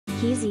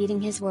He's eating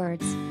his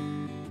words.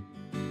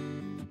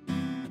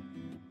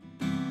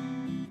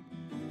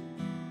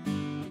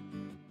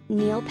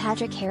 Neil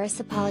Patrick Harris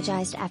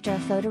apologized after a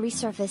photo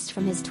resurfaced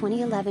from his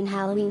 2011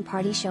 Halloween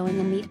party showing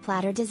a meat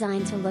platter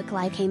designed to look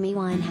like Amy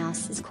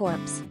Winehouse's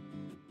corpse.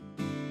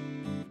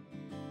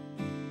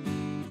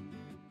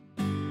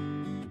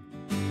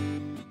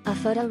 A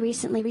photo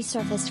recently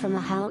resurfaced from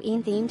a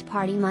Halloween-themed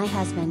party my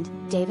husband,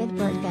 David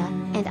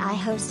Burtka, and I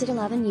hosted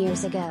 11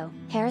 years ago,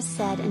 Harris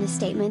said in a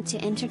statement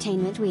to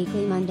Entertainment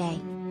Weekly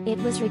Monday. It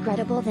was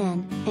regrettable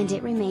then, and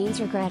it remains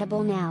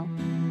regrettable now.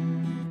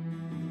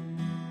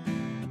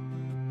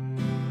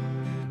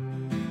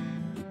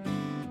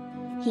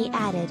 He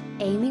added,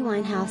 Amy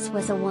Winehouse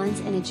was a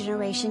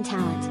once-in-a-generation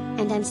talent,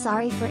 and I'm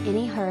sorry for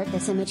any hurt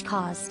this image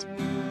caused.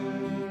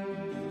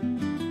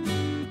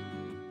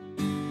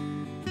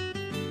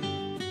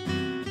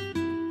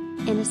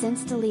 In a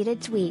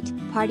since-deleted tweet,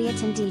 party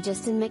attendee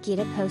Justin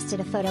Makita posted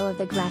a photo of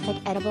the graphic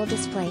edible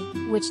display,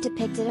 which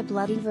depicted a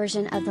bloody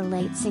version of the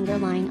late singer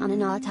lying on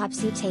an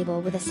autopsy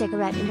table with a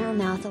cigarette in her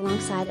mouth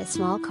alongside a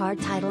small card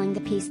titling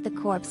the piece The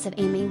Corpse of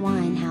Amy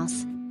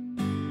Winehouse.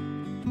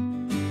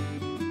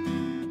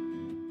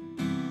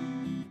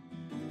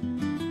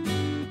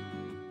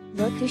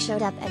 Look who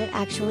showed up at it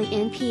actually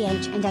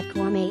NPH and at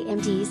Gourmet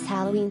MD's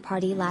Halloween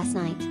party last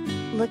night.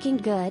 Looking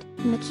good,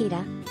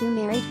 Makita, who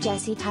married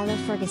Jesse Tyler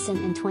Ferguson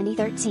in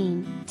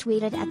 2013,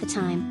 tweeted at the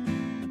time.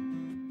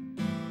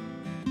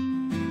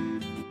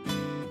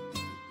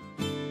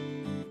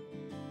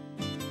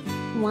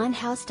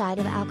 Winehouse died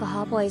of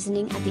alcohol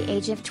poisoning at the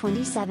age of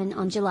 27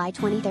 on July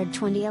 23,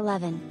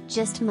 2011,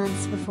 just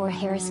months before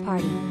Harris'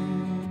 party.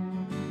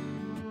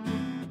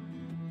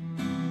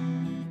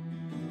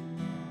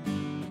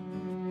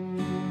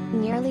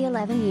 Nearly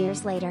 11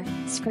 years later,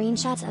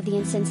 screenshots of the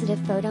insensitive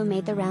photo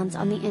made the rounds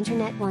on the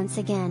internet once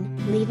again,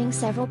 leaving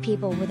several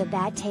people with a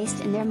bad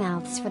taste in their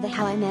mouths for the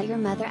How I Met Your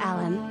Mother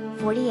album,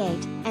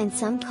 48, and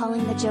some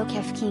calling the joke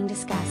King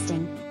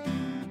disgusting.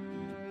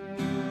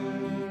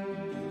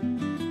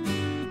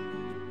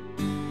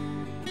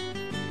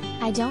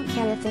 I don't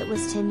care if it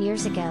was 10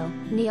 years ago,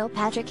 Neil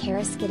Patrick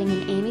Harris getting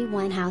an Amy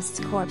Winehouse's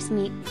corpse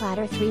meat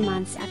platter 3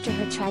 months after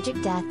her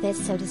tragic death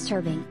is so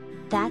disturbing.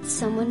 That's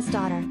someone's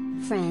daughter,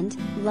 friend,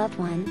 loved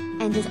one,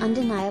 and is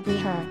undeniably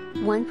her,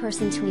 one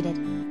person tweeted.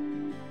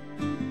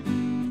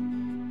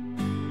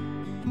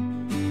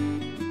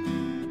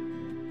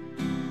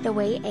 The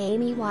way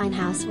Amy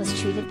Winehouse was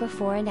treated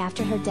before and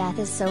after her death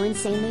is so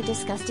insanely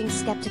disgusting.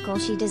 Skeptical,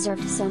 she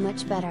deserved so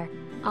much better.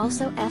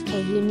 Also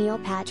FKU Neil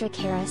Patrick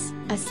Harris,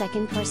 a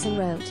second person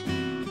wrote.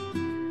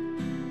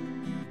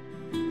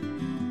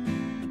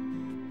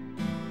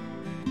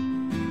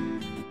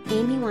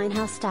 Amy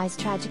Winehouse dies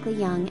tragically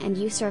young and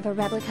you serve a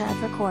replica of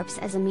her corpse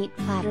as a meat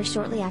platter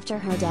shortly after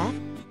her death?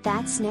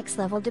 That's next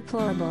level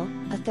deplorable,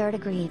 a third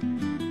agreed.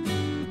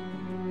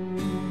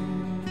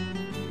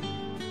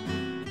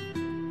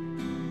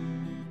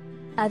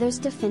 Others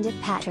defended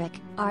Patrick,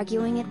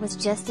 arguing it was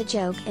just a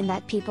joke and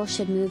that people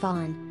should move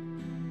on.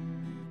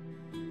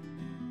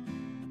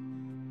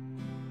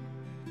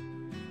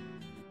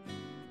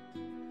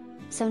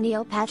 So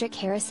Neil Patrick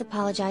Harris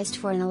apologized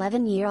for an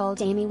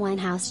 11-year-old Amy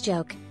Winehouse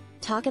joke.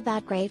 Talk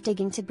about grave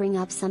digging to bring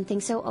up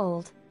something so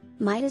old.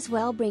 Might as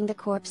well bring the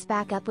corpse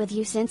back up with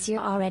you since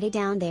you're already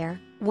down there,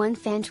 one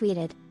fan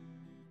tweeted.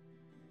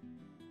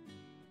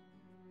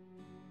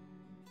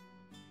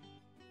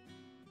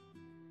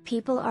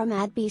 People are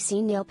mad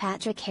BC Neil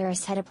Patrick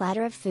Harris had a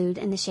platter of food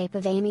in the shape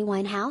of Amy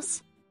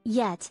Winehouse?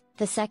 Yet,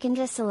 the second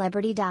a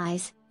celebrity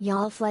dies,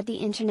 y'all flood the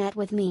internet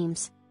with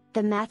memes.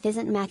 The math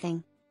isn't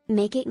mathing.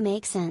 Make it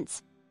make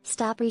sense.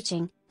 Stop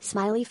reaching,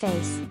 smiley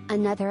face,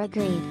 another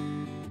agreed.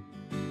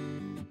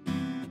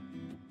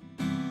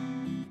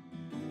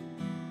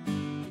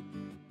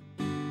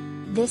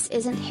 This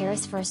isn't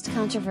Harris' first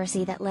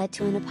controversy that led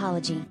to an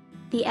apology.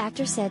 The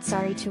actor said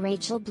sorry to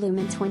Rachel Bloom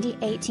in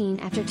 2018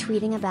 after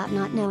tweeting about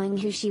not knowing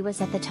who she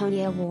was at the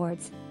Tony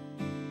Awards.